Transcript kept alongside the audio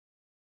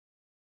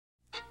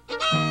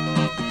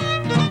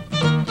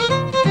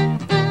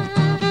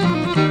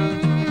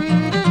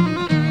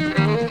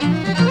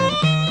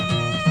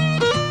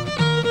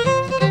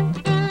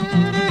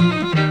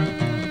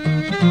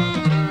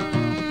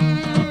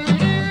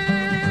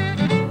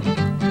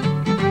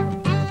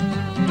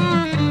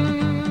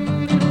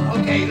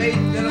Okay, ladies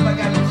and gentlemen, I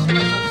got a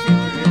special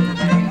feature here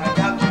today. I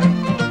got my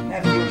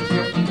nephew is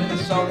here from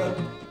Minnesota,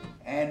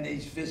 and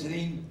he's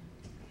visiting.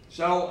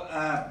 So,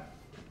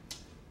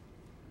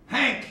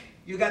 Hank,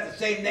 you got the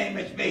same name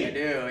as me. I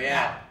do, yeah.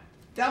 Now,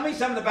 tell me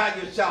something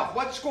about yourself.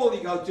 What school do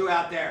you go to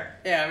out there?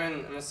 Yeah,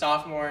 I'm a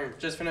sophomore.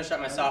 Just finished up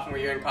my sophomore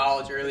year in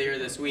college earlier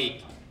this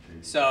week.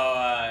 So,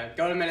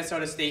 go to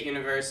Minnesota State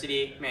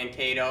University,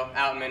 Mankato,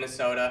 out in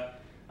Minnesota.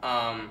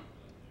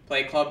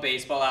 Play club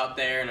baseball out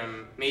there, and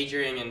I'm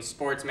majoring in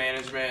sports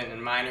management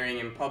and minoring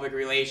in public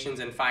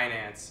relations and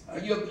finance.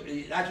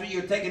 That's what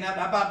you're taking up.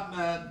 How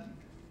about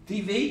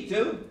TV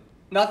too?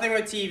 Nothing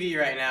with TV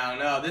right now.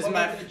 No, this is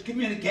my. It's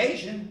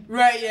communication.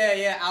 Right.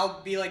 Yeah.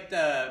 I'll be like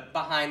the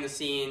behind the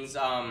scenes.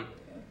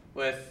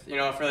 With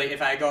for like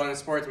if I go into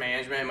sports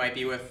management, it might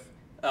be with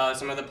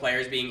some of the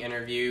players being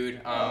interviewed.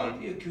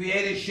 If you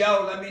create a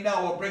show, let me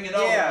know. We'll bring it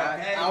over. Yeah,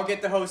 Okay? I'll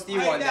get to host you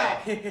one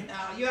day.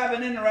 Now you have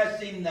an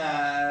interesting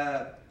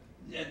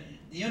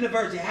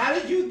university. How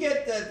did you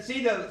get to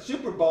see the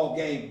Super Bowl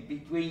game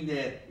between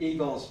the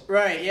Eagles?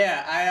 Right,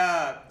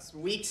 yeah.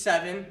 Week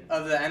 7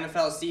 of the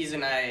NFL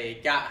season, I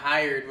got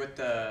hired with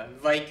the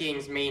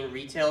Vikings main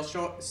retail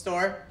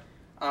store.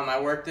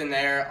 I worked in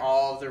there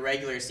all of the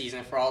regular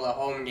season for all the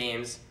home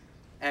games.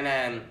 And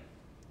then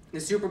the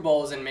Super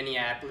Bowl is in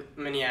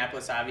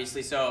Minneapolis,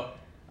 obviously. So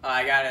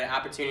I got an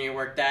opportunity to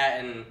work that,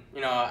 and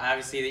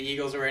obviously the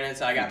Eagles were in it,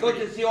 so I got good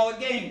to see all the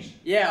games.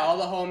 Yeah, all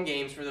the home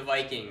games for the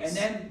Vikings. And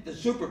then the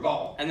Super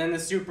Bowl. And then the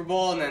Super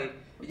Bowl, and then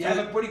you have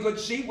a pretty good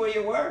seat where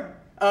you were.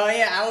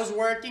 Yeah, I was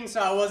working,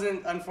 so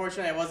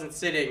unfortunately I wasn't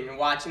sitting and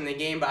watching the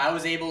game, but I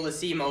was able to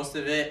see most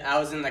of it. I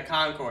was in the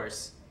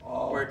concourse,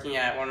 working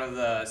at one of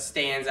the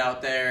stands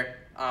out there.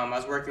 I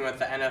was working with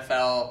the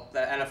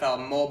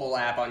NFL mobile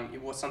app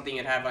something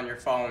you'd have on your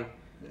phone.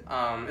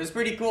 It was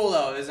pretty cool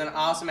though. It was an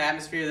awesome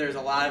atmosphere. There was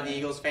a lot of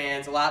Eagles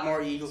fans, a lot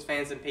more Eagles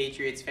fans than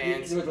Patriots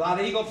fans. There was a lot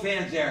of Eagle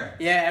fans there.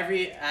 Yeah,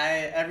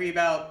 every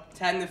about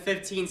 10 to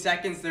 15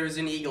 seconds there was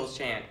an Eagles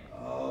chant.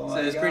 Oh my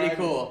So it was pretty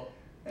cool.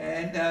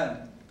 And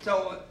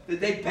so did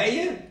they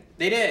pay you?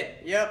 They did.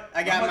 Yep.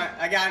 I got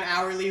an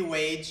hourly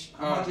wage.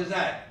 How much is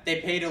that?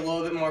 They paid a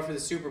little bit more for the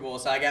Super Bowl,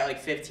 so I got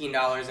like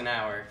 $15 an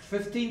hour.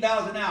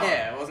 $15 an hour.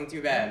 Yeah, it wasn't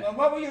too bad. And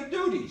what were your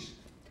duties?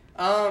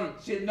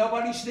 See,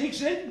 nobody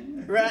sneaks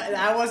in? Right,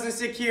 I wasn't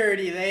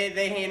security.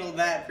 They handled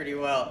that pretty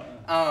well.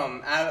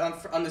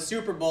 On the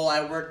Super Bowl,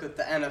 I worked with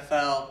the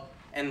NFL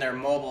and their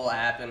mobile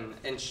app, and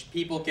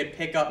people could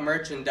pick up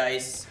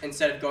merchandise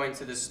instead of going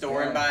to the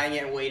store and buying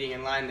it and waiting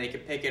in line. They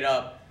could pick it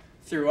up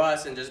through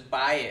us and just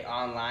buy it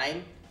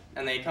online.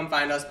 And they come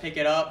find us, pick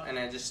it up, and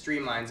it just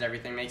streamlines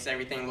everything, makes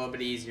everything a little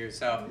bit easier.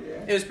 So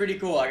it was pretty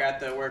cool. I got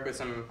to work with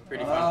some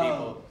pretty fun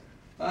people.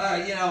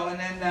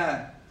 And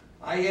then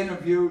I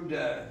interviewed,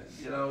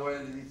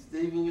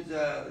 Steve was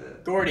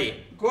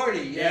Gordy.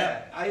 Gordy,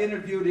 yeah. I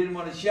interviewed him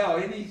on the show,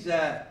 and he's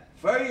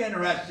very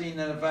interesting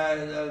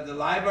about the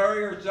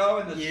library or so,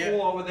 and the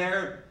school over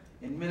there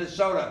in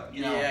Minnesota.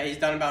 Yeah, he's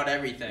done about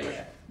everything.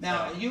 Yeah.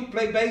 Now, you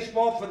play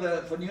baseball for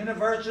the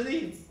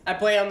university? I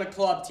play on the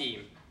club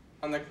team.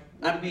 What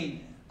do you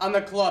mean? On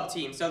the club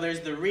team. So there's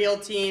the real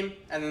team,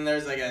 and then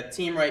there's like a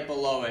team right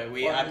below it.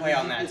 I play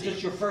on that team. Is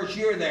this your first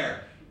year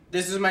there?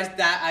 This is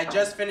I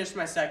just finished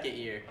my second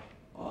year.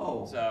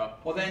 Oh. So.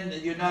 Well, then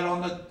you're not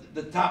on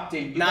the top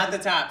team. Not the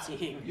top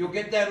team. You'll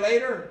get that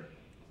later?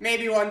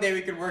 Maybe one day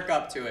we could work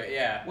up to it,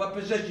 yeah. What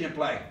position you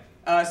play?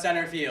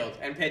 Center field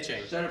and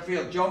pitching. Center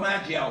field, Joe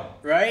Maggio.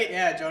 Right?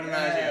 Yeah, Joe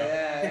Maggio.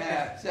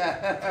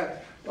 Yeah.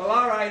 Well,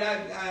 all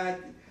right.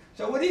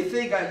 So what do you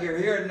think? You're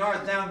here in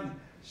Northtown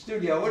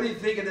Studio. What do you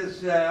think of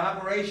this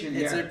operation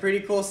here? It's a pretty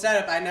cool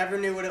setup. I never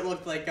knew what it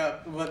looked like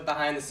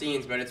behind the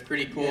scenes, but it's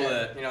pretty cool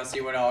to see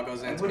what all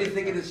goes into it. What do you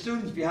think of the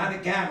students behind the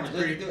cameras?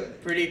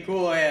 Pretty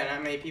cool, yeah.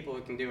 Not many people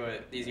can do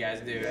what these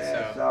guys do.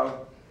 Yeah,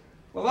 so.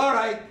 Well, all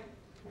right.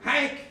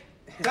 Hank,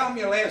 tell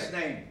me your last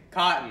name.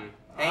 Cautin.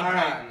 Hank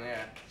Cautin,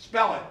 yeah.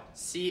 Spell it.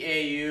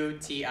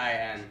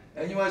 Cautin.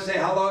 And you want to say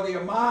hello to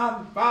your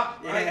mom,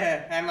 Pop? Right?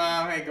 Yeah. Hi,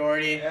 Mom. Hey,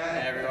 Gordy.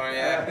 Hey, everyone.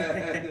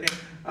 Yeah.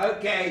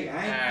 Okay,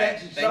 Hank.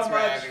 Thanks so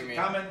much for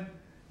coming.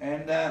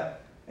 And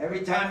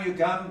every time you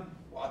come,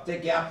 I'll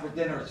take you out for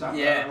dinner or something.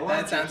 Yeah, or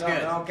that sounds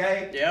good.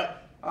 Okay.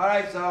 Yep. All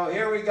right. So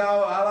here we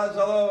go. Alla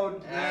salud.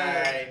 All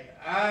right.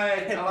 All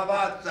right.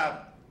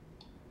 Alabanza.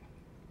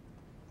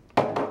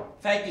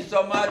 Thank you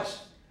so much.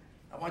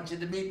 I want you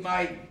to meet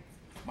my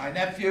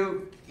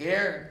nephew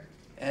here,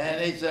 and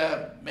he's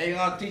maybe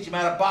gonna teach him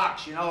how to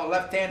box.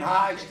 Left hand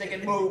high, stick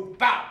and move,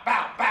 bow,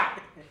 bow, bow.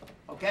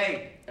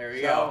 Okay. There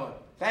we go.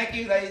 Thank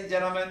you, ladies and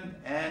gentlemen,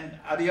 and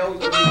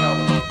adios,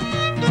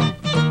 amigos.